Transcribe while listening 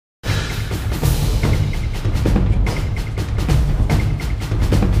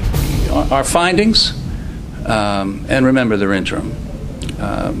Our findings, and remember they're interim,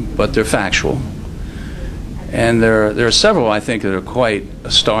 but they're factual. And there are several, I think, that are quite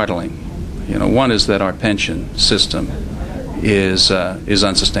startling. One is that our pension system is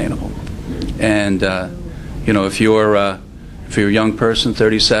unsustainable. And if you're a young person,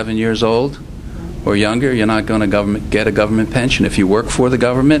 37 years old or younger, you're not going to get a government pension. If you work for the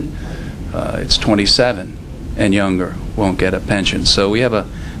government, it's 27 and younger won't get a pension. So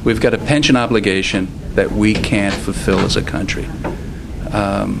we've got a pension obligation that we can't fulfill as a country.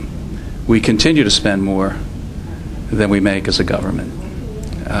 We continue to spend more than we make as a government,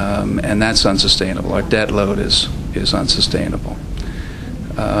 and that's unsustainable. Our debt load is unsustainable.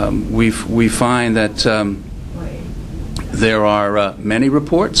 We find that there are many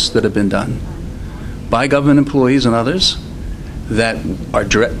reports that have been done by government employees and others that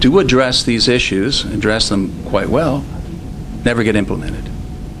do address these issues, address them quite well, never get implemented.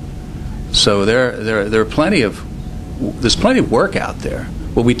 So there's plenty of work out there.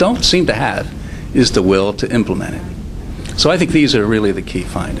 What we don't seem to have is the will to implement it. So I think these are really the key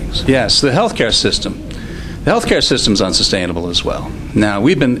findings. Yes, the healthcare system. The healthcare system is unsustainable as well. Now,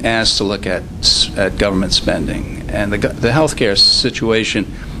 we've been asked to look at government spending, and the healthcare situation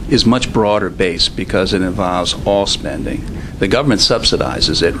is much broader based because it involves all spending. The government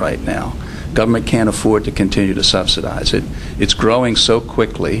subsidizes it right now. Government can't afford to continue to subsidize it. It's growing so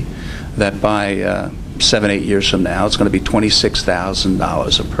quickly that by 7-8 years from now, it's going to be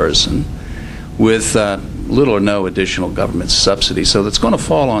 $26,000 a person with little or no additional government subsidy. So that's going to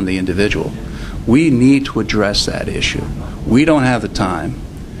fall on the individual. We need to address that issue. We don't have the time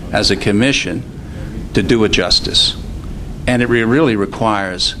as a commission to do it justice. And it really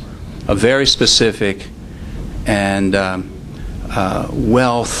requires a very specific and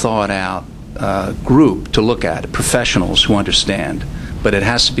well thought out group to look at it, professionals who understand. But it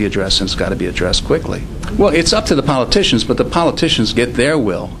has to be addressed, and it's got to be addressed quickly. Well, it's up to the politicians, but the politicians get their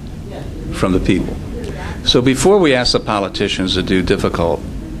will from the people. So before we ask the politicians to do difficult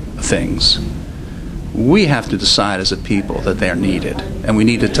things, we have to decide as a people that they're needed, and we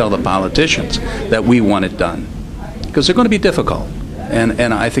need to tell the politicians that we want it done, because they're going to be difficult,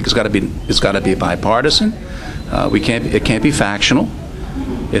 and I think it's got to be bipartisan. It can't be factional.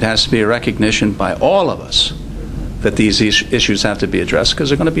 It has to be a recognition by all of us that these issues have to be addressed because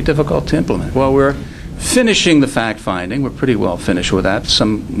they're going to be difficult to implement. Well, we're finishing the fact-finding. We're pretty well finished with that.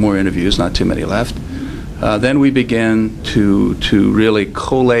 Some more interviews, not too many left. Then we begin to really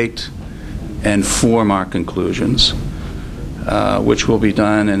collate and form our conclusions, which will be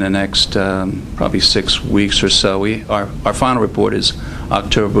done in the next probably 6 weeks or so. Our final report is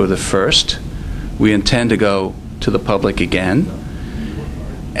October the 1st. We intend to go to the public again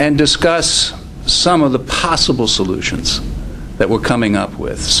and discuss some of the possible solutions that we're coming up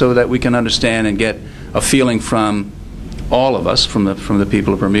with so that we can understand and get a feeling from all of us, from the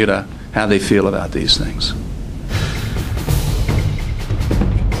people of Bermuda, how they feel about these things.